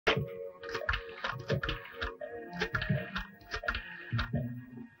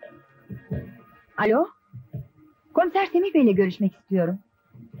Alo? Komiser Semih Bey'le görüşmek istiyorum.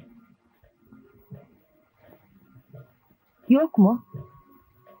 Yok mu?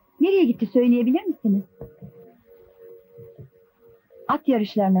 Nereye gitti söyleyebilir misiniz? At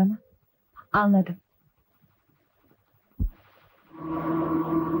yarışlarına mı? Anladım.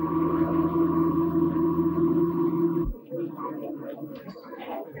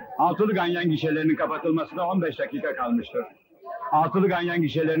 Altılı ganyan gişelerinin kapatılmasına 15 dakika kalmıştır. Altılı ganyan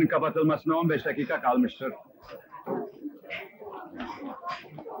gişelerinin kapatılmasına 15 dakika kalmıştır.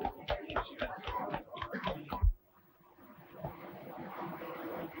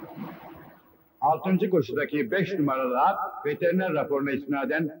 Altıncı koşudaki 5 numaralı at veteriner raporuna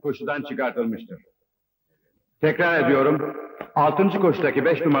istinaden koşudan çıkartılmıştır. Tekrar ediyorum. 6. koşudaki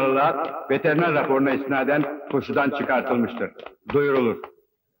 5 numaralı at veteriner raporuna istinaden koşudan çıkartılmıştır. Duyurulur.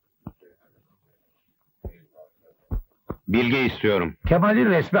 Bilgi istiyorum. Kemal'in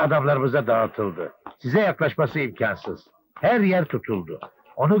resmi adamlarımıza dağıtıldı. Size yaklaşması imkansız. Her yer tutuldu.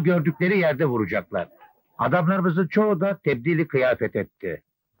 Onu gördükleri yerde vuracaklar. Adamlarımızın çoğu da tebdili kıyafet etti.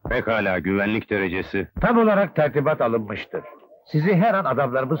 Pekala, güvenlik derecesi. Tam olarak tertibat alınmıştır. Sizi her an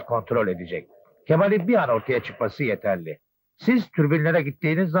adamlarımız kontrol edecek. Kemal'in bir an ortaya çıkması yeterli. Siz türbinlere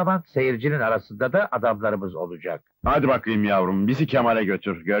gittiğiniz zaman seyircinin arasında da adamlarımız olacak. Hadi bakayım yavrum, bizi Kemal'e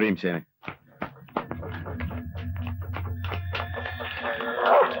götür, göreyim seni.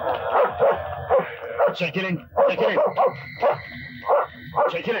 Çekilin, çekilin!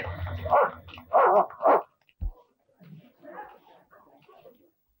 Çekilin!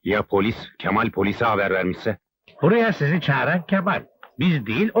 Ya polis, Kemal polise haber vermişse? Buraya sizi çağıran Kemal. Biz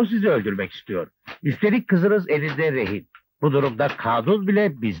değil, o sizi öldürmek istiyor. Üstelik kızınız elinde rehin. Bu durumda kanun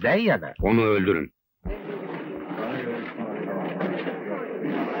bile bizden yana. Onu öldürün.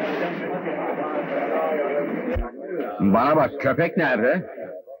 Bana bak, köpek nerede?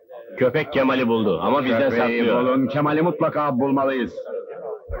 Köpek Kemal'i buldu ama bizden saklıyor. Bulun, Kemal'i mutlaka bulmalıyız.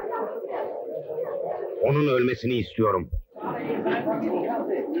 Onun ölmesini istiyorum.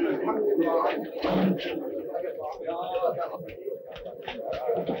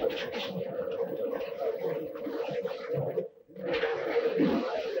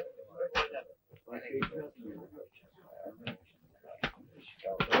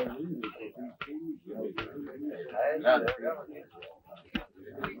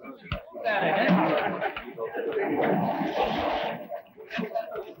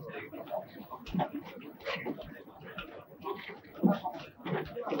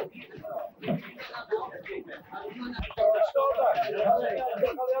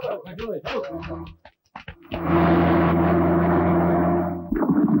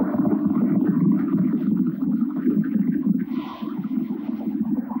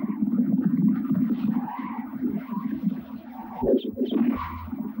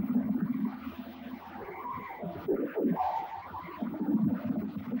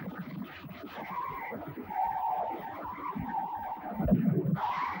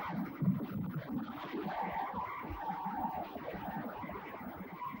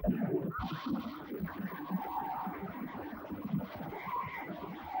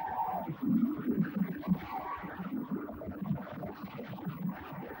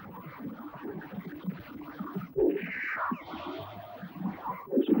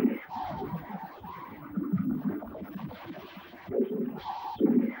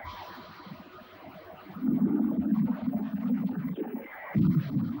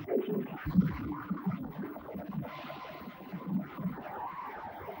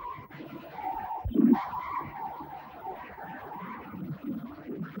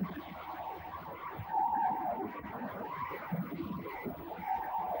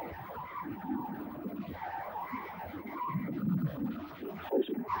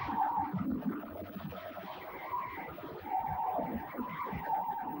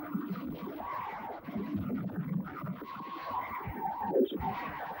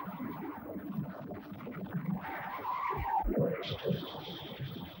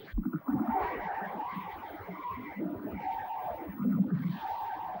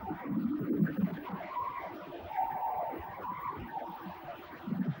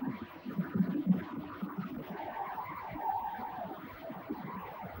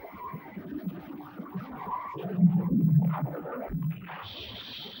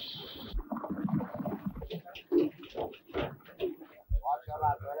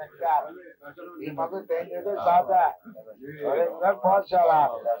 Kıymalı peynirli sade. Börekler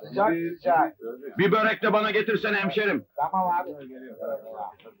poğaçalar. Sıcak sıcak. Bir börek de bana getirsene hemşerim. Tamam abi.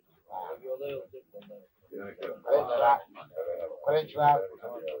 Kureç ver.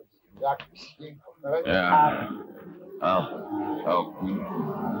 Yak miskin. Evet. Al. Al.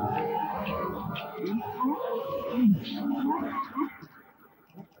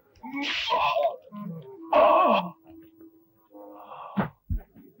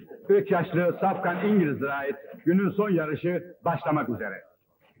 Üç yaşlı safkan İngiliz'e ait günün son yarışı başlamak üzere.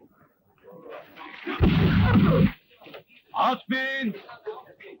 At bin!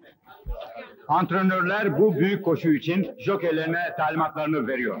 Antrenörler bu büyük koşu için jokeylerine talimatlarını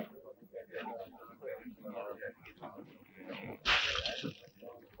veriyor.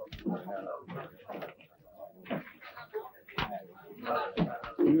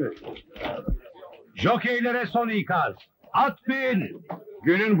 Jokeylere son ikaz. At bin!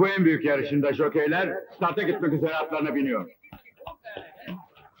 Günün bu en büyük yarışında jokeyler starta gitmek üzere atlarına biniyor.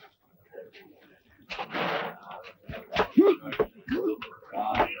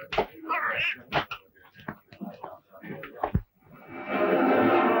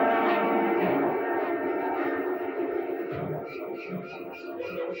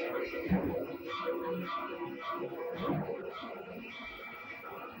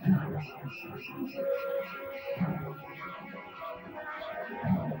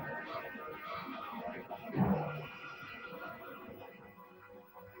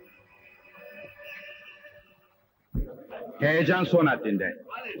 Heyecan son haddinde.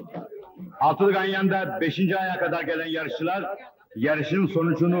 Altılı Ganyan'da 5. aya kadar gelen yarışçılar yarışın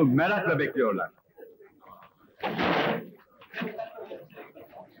sonucunu merakla bekliyorlar.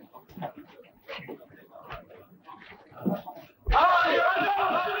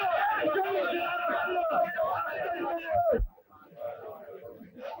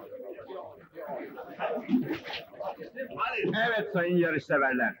 Evet sayın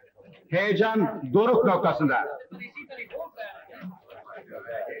yarışseverler. Heyecan doruk noktasında.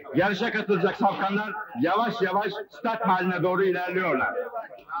 Yarışa katılacak safkanlar yavaş yavaş start mahalline doğru ilerliyorlar.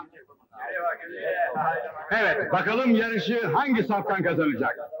 Evet, bakalım yarışı hangi safkan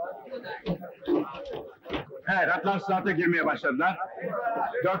kazanacak? Evet, atlar starta girmeye başladılar.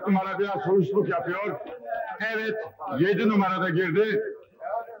 4 numara biraz huruşluk yapıyor. Evet, 7 numarada girdi.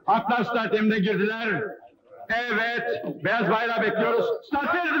 Atlar start emrine girdiler. Evet, beyaz bayrağı bekliyoruz.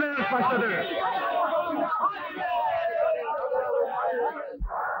 Start verildi ve yarış başladı.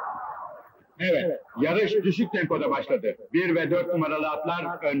 Evet, yarış düşük tempoda başladı. 1 ve 4 numaralı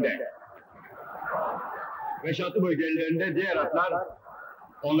atlar önde. 5-6 boy gerilerinde diğer atlar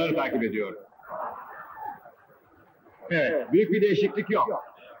onları takip ediyor. Evet, büyük bir değişiklik yok.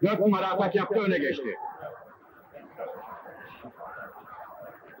 4 numara atak yaptı, öne geçti.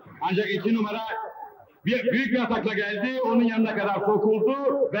 Ancak 2 numara büyük bir atakla geldi, onun yanına kadar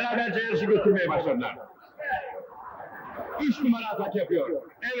sokuldu, beraberce yarışı götürmeye başladılar. 3 numara atak yapıyor.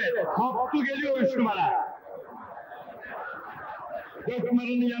 Evet, koptu geliyor 3 numara. 4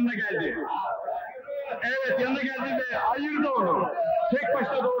 numaranın yanına geldi. Evet, yanına geldi ve ayırdı onu. Tek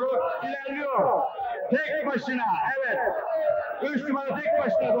başına doğru ilerliyor. Tek başına, evet. 3 numara tek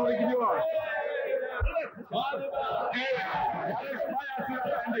başına doğru gidiyor. Evet, yarış bayağı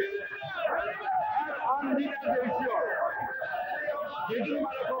süratlendi. Her an lider değişiyor. 7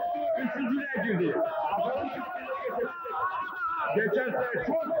 numara koptu, 3.'lüğe girdi. Bakalım geçerse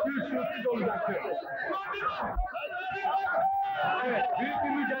çok büyük sürpriz olacaktır. Evet, büyük bir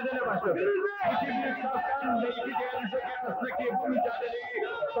mücadele başladı. İki büyük safkan ve iki diğer jokey arasındaki bu mücadeleyi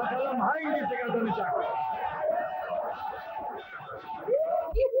bakalım hangisi kazanacak?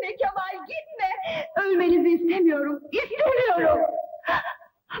 Gitme Kemal, gitme. Ölmenizi istemiyorum, istemiyorum.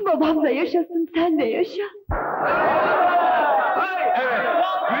 Babam da yaşasın, sen de yaşa. Evet,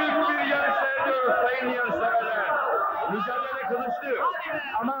 büyük bir yarış seyrediyoruz sayın yarışseverler. Mücadele kılıçlı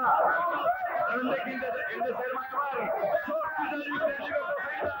ama öndekinde de elde sermaye var. Çok güzel yüklendi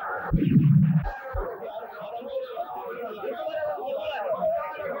ve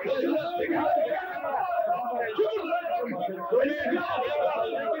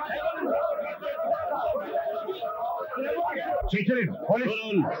Çekilin, polis!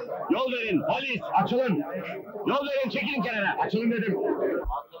 Durun! Yol verin! Polis! Açılın! Yol verin! Çekilin kenara! açılın dedim.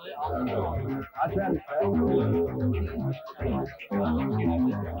 Açın.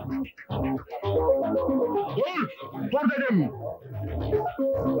 Dur! Dur dedim!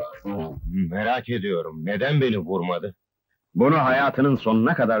 Merak ediyorum. Neden beni vurmadı? Bunu hayatının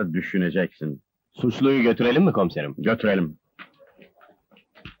sonuna kadar düşüneceksin. Suçluyu götürelim mi komiserim? Götürelim.